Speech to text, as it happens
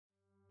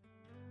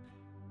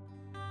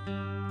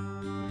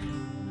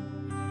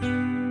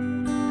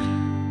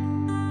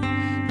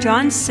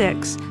John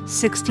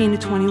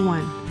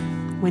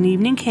 6:16-21. When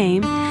evening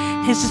came,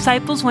 his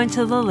disciples went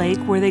to the lake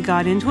where they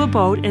got into a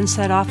boat and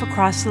set off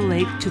across the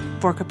lake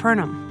for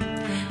Capernaum.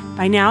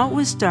 By now it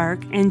was dark,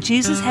 and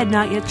Jesus had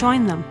not yet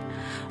joined them.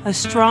 A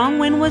strong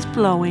wind was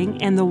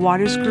blowing, and the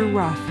waters grew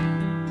rough.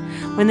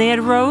 When they had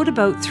rowed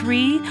about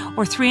 3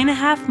 or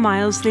 3.5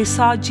 miles, they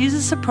saw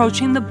Jesus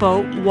approaching the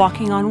boat,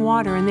 walking on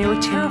water, and they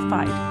were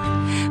terrified.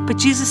 But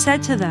Jesus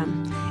said to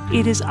them,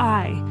 "It is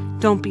I,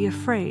 don't be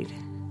afraid."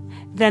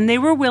 Then they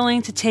were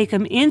willing to take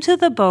him into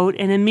the boat,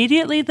 and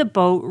immediately the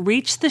boat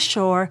reached the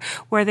shore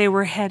where they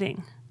were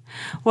heading.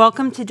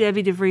 Welcome to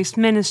Debbie DeVries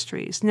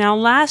Ministries. Now,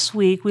 last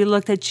week we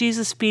looked at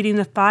Jesus feeding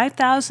the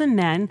 5,000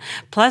 men,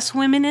 plus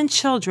women and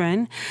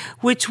children,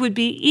 which would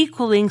be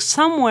equaling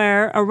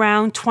somewhere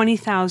around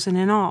 20,000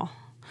 in all.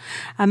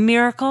 A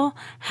miracle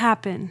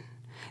happened.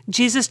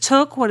 Jesus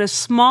took what a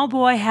small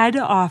boy had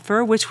to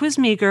offer, which was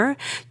meager,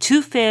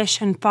 2 fish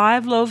and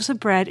 5 loaves of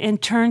bread,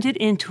 and turned it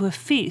into a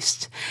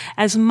feast,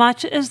 as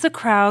much as the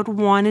crowd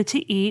wanted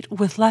to eat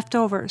with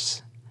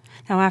leftovers.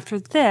 Now after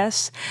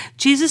this,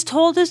 Jesus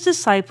told his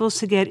disciples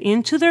to get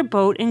into their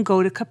boat and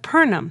go to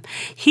Capernaum.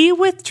 He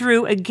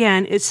withdrew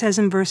again, it says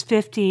in verse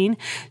 15,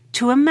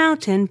 to a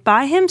mountain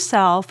by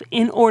himself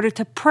in order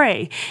to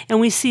pray, and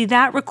we see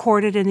that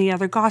recorded in the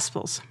other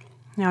Gospels.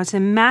 Now, it's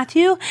in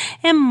Matthew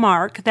and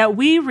Mark that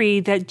we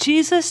read that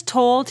Jesus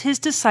told his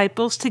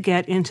disciples to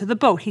get into the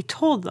boat. He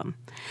told them.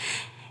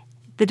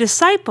 The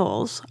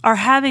disciples are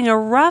having a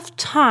rough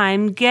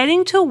time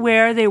getting to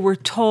where they were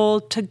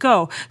told to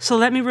go. So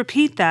let me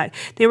repeat that.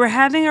 They were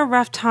having a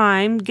rough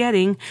time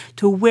getting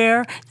to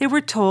where they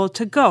were told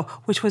to go,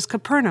 which was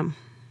Capernaum.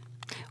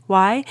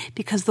 Why?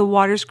 Because the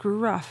waters grew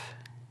rough.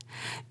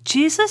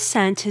 Jesus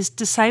sent his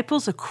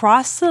disciples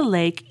across the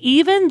lake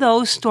even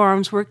though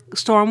storm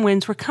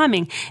winds were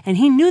coming, and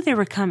he knew they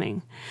were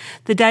coming.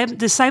 The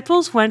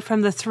disciples went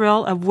from the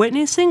thrill of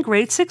witnessing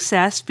great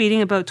success,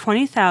 feeding about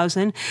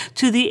 20,000,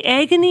 to the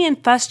agony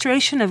and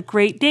frustration of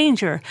great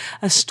danger,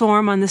 a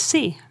storm on the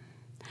sea.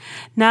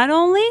 Not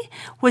only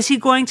was he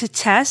going to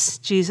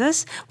test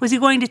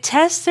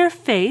their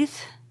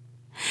faith,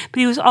 but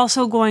he was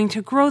also going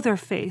to grow their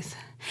faith.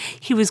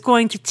 He was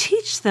going to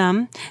teach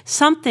them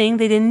something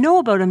they didn't know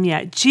about him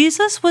yet.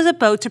 Jesus was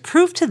about to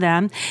prove to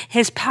them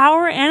his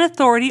power and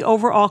authority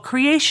over all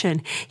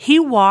creation. He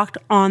walked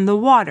on the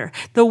water.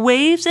 The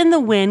waves and the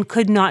wind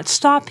could not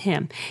stop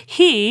him.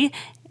 He,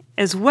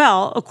 as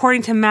well,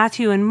 according to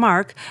Matthew and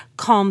Mark,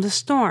 calmed the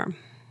storm.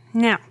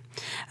 Now,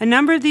 a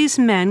number of these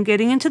men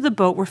getting into the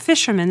boat were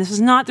fishermen. This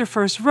was not their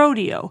first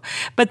rodeo,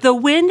 but the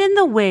wind and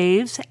the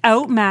waves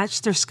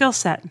outmatched their skill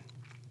set.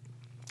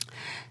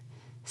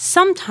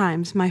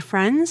 Sometimes, my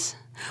friends,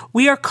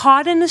 we are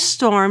caught in a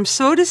storm,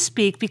 so to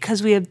speak,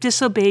 because we have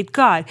disobeyed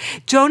God.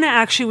 Jonah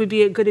actually would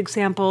be a good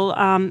example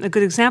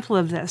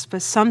of this.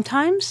 But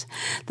sometimes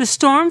the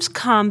storms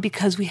come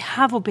because we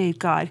have obeyed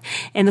God.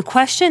 And the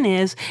question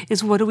is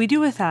what do we do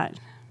with that?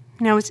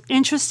 Now, it's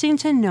interesting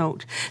to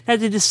note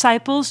that the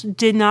disciples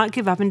did not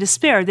give up in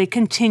despair. They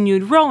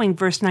continued rowing,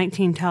 verse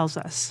 19 tells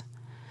us.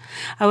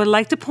 I would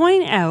like to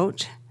point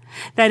out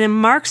that in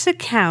Mark's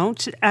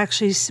account,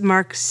 actually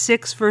Mark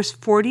 6, verse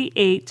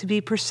 48 to be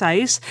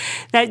precise,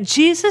 that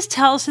Jesus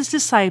sees his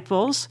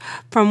disciples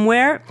from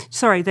where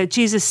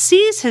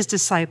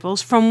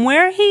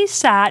he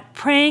sat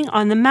praying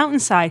on the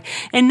mountainside.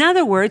 In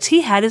other words,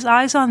 he had his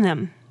eyes on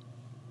them.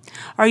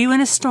 Are you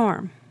in a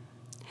storm?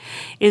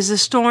 Is the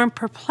storm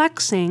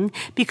perplexing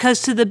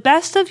because to the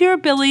best of your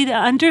ability to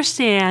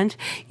understand,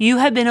 you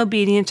have been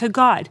obedient to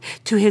God,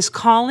 to his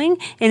calling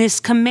and his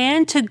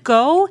command to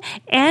go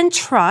and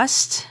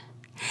trust,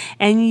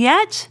 and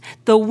yet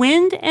the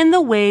wind and the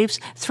waves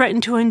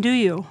threaten to undo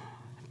you?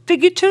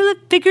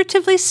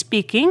 Figuratively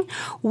speaking,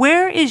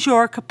 where is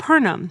your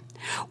Capernaum?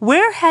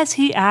 Where has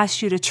he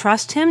asked you to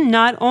trust him,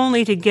 not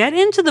only to get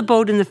into the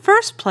boat in the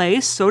first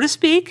place, so to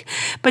speak,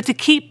 but to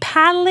keep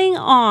paddling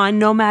on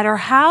no matter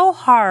how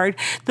hard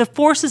the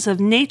forces of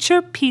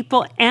nature,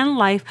 people, and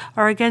life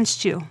are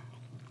against you?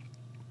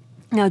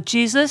 Now,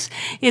 Jesus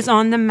is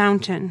on the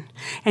mountain,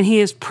 and he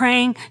is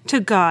praying to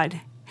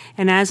God.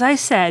 And as I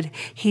said,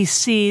 he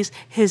sees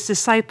his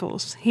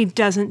disciples. He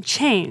doesn't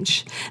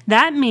change.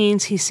 That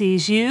means he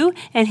sees you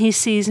and he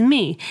sees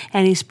me,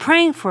 and he's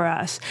praying for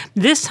us.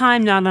 This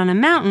time not on a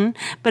mountain,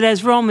 but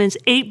as Romans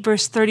 8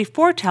 verse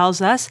 34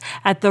 tells us,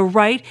 at the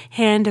right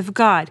hand of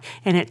God.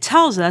 And it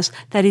tells us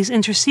that he's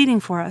interceding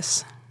for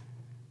us.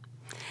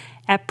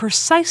 At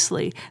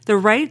precisely the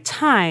right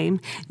time,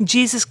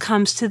 Jesus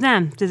comes to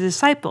them, the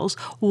disciples,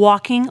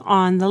 walking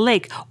on the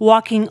lake,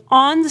 walking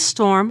on the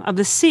storm of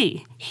the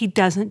sea. He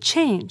doesn't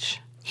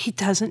change. He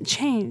doesn't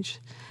change.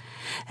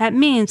 That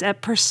means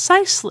at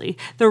precisely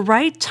the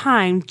right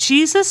time,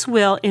 Jesus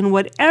will, in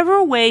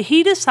whatever way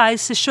he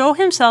decides to show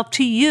himself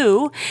to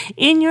you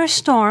in your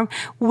storm,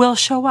 will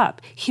show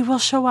up. He will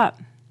show up.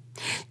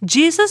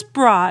 Jesus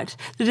brought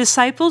the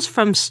disciples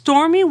from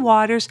stormy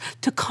waters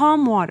to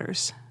calm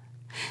waters.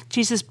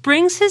 Jesus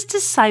brings his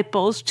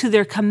disciples to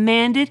their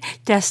commanded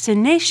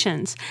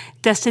destination,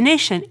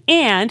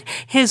 and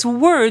his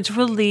words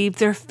relieve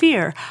their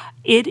fear.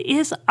 It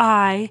is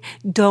I,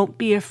 don't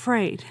be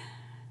afraid.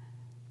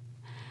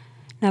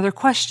 Another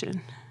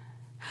question.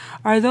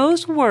 Are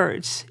those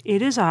words,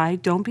 it is I,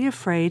 don't be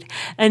afraid,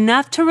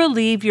 enough to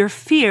relieve your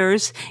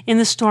fears in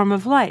the storm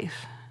of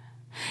life?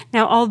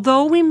 Now,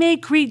 although we may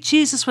greet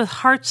Jesus with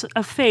hearts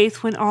of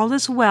faith when all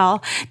is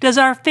well, does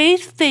our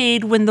faith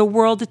fade when the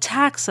world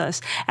attacks us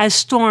as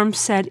storms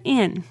set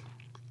in?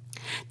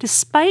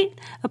 Despite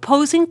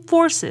opposing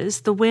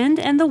forces, the wind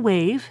and the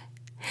wave,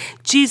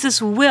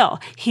 Jesus will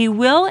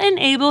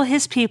enable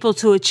his people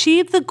to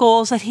achieve the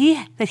goals that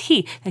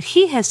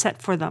he has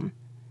set for them.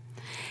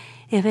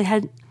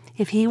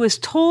 If he's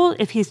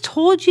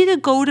told you to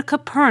go to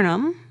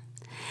Capernaum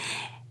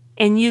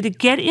and you to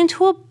get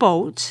into a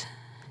boat,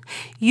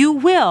 you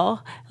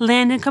will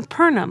land in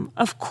Capernaum.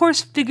 Of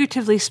course,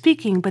 figuratively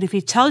speaking, but if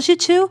he tells you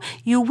to,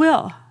 you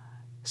will.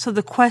 So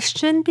the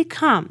question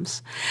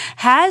becomes,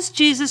 has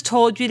Jesus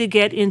told you to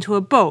get into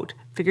a boat,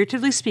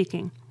 figuratively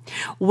speaking?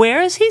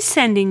 Where is he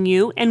sending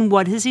you and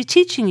what is he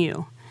teaching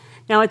you?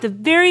 Now, at the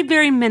very,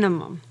 very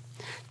minimum,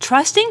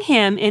 trusting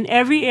him in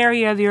every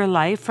area of your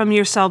life, from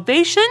your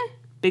salvation,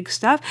 big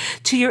stuff,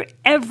 to your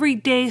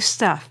everyday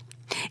stuff.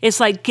 It's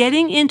like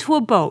getting into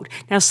a boat.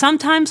 Now,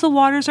 sometimes the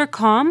waters are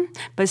calm,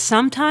 but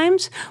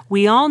sometimes,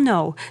 we all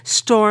know,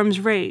 storms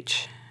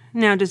rage.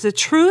 Now, does the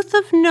truth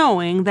of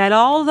knowing that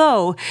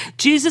although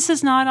Jesus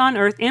is not on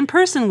earth in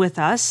person with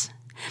us,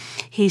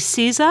 he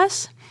sees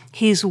us,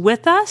 he's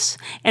with us,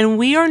 and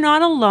we are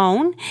not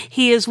alone.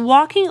 He is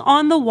walking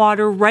on the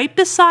water right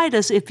beside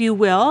us, if you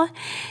will.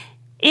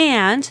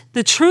 And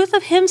the truth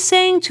of him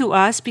saying to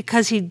us,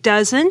 because he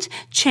doesn't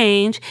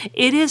change,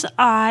 it is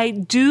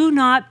I, do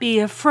not be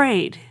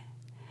afraid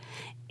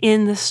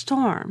in the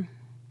storm.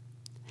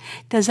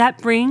 Does that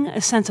bring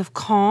a sense of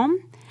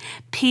calm,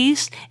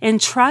 peace,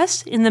 and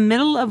trust in the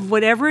middle of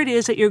whatever it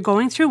is that you're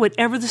going through,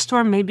 whatever the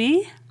storm may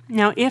be?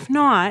 Now, if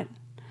not,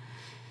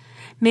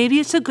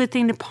 maybe it's a good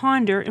thing to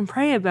ponder and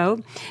pray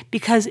about,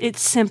 because it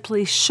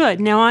simply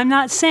should. Now, I'm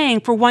not saying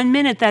for 1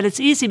 minute that it's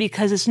easy,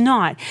 because it's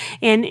not,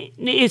 and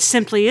it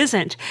simply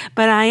isn't.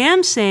 But I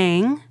am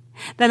saying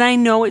that I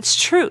know it's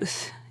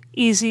truth,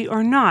 easy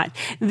or not.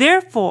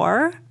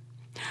 Therefore,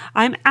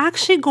 I'm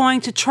actually going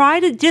to try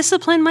to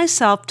discipline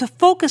myself to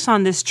focus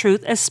on this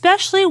truth,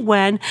 especially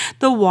when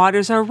the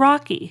waters are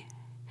rocky.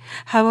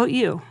 How about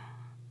you?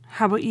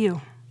 How about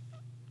you?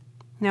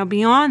 Now,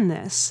 beyond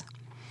this,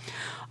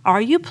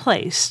 are you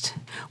placed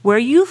where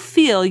you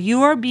feel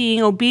you are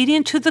being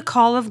obedient to the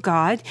call of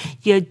God?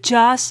 You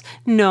just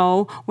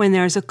know when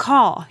there's a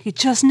call. You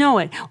just know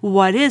it.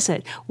 What is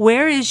it?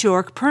 Where is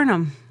your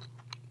Capernaum?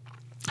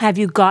 Have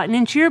you gotten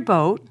into your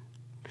boat,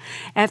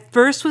 at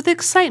first with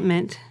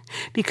excitement,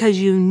 because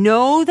you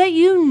know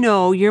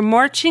your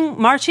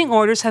marching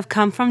orders have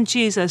come from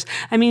Jesus?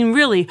 I mean,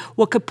 really,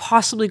 what could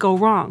possibly go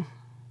wrong?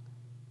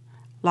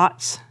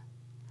 Lots.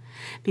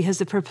 Because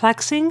the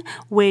perplexing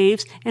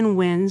waves and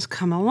winds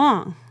come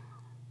along.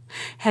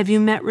 Have you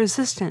met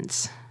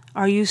resistance?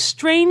 Are you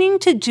straining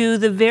to do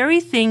the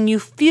very thing you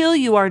feel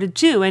you are to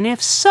do? And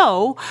if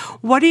so,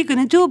 what are you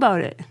going to do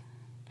about it?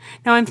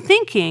 Now, I'm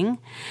thinking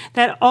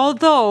that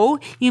although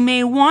you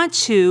may want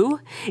to,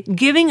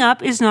 giving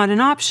up is not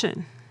an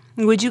option.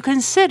 Would you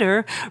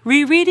consider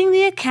rereading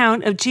the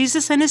account of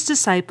Jesus and his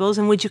disciples,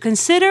 and would you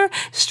consider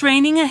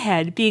straining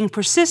ahead, being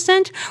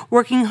persistent,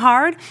 working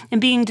hard, and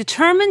being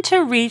determined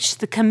to reach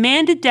the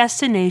commanded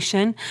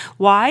destination?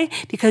 Why?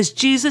 Because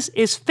Jesus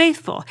is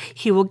faithful.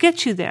 He will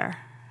get you there.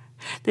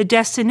 The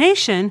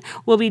destination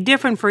will be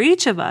different for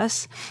each of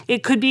us.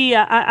 It could be,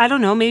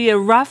 maybe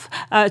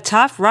a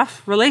tough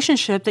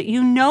relationship that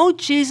you know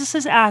Jesus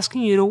is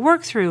asking you to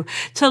work through,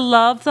 to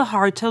love the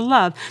hard to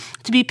love,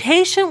 to be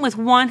patient with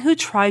one who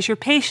tries your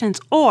patience,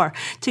 or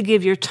to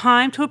give your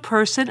time to a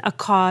person, a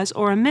cause,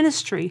 or a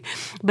ministry.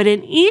 But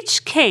in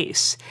each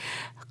case,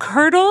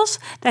 hurdles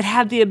that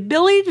have the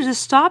ability to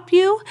stop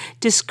you,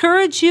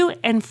 discourage you,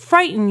 and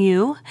frighten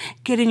you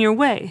get in your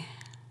way.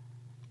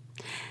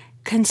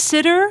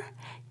 Consider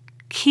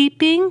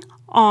keeping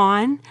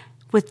on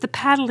with the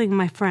paddling,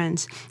 my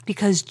friends,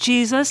 because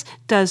Jesus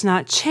does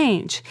not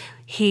change.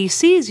 He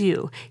sees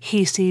you.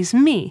 He sees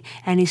me,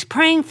 and he's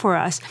praying for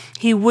us.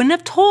 He wouldn't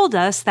have told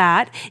us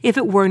that if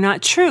it were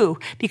not true,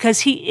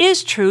 because he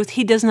is truth.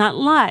 He does not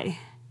lie.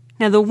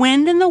 Now, the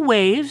wind and the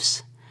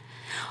waves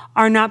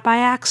are not by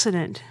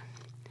accident.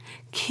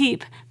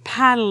 Keep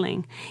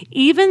paddling,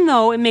 even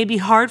though it may be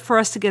hard for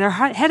us to get our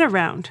head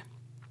around.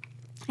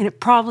 And it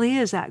probably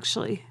is,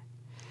 actually.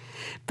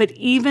 But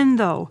even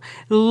though,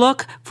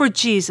 look for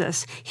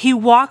Jesus. He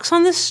walks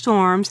on the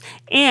storms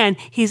and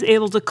he's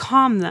able to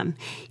calm them.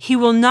 He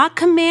will not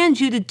command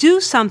you to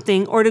do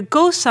something or to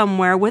go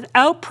somewhere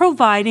without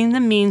providing the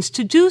means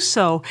to do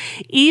so,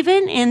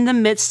 even in the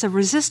midst of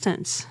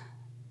resistance.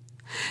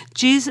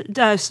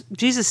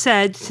 Jesus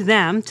said to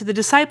them, to the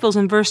disciples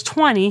in verse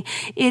 20,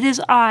 "It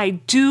is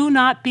I, do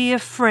not be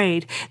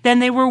afraid." Then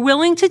they were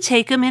willing to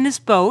take him in his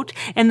boat,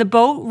 and the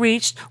boat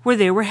reached where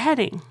they were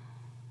heading.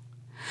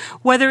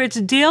 Whether it's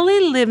daily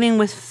living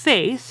with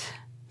faith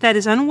that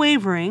is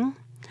unwavering,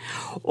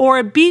 or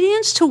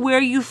obedience to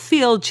where you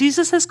feel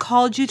Jesus has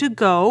called you to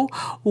go,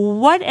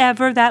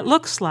 whatever that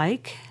looks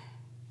like,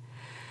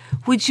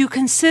 would you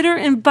consider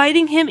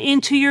inviting him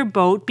into your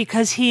boat,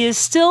 because he is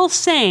still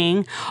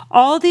saying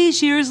all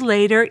these years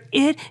later,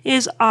 "It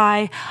is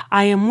I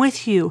am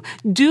with you.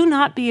 Do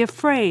not be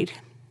afraid."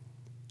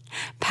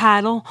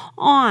 Paddle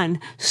on,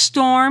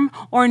 storm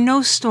or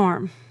no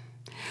storm.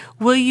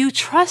 Will you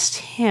trust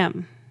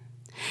him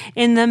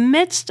in the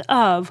midst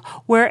of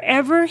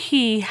wherever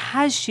he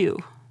has you?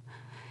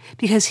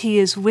 Because he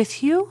is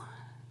with you,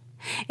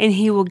 and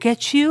he will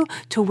get you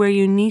to where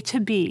you need to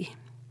be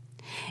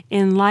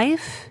in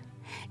life,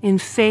 in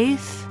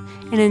faith,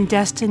 and in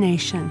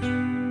destination.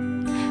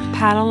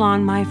 Paddle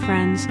on, my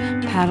friends,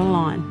 paddle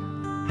on.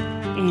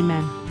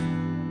 Amen.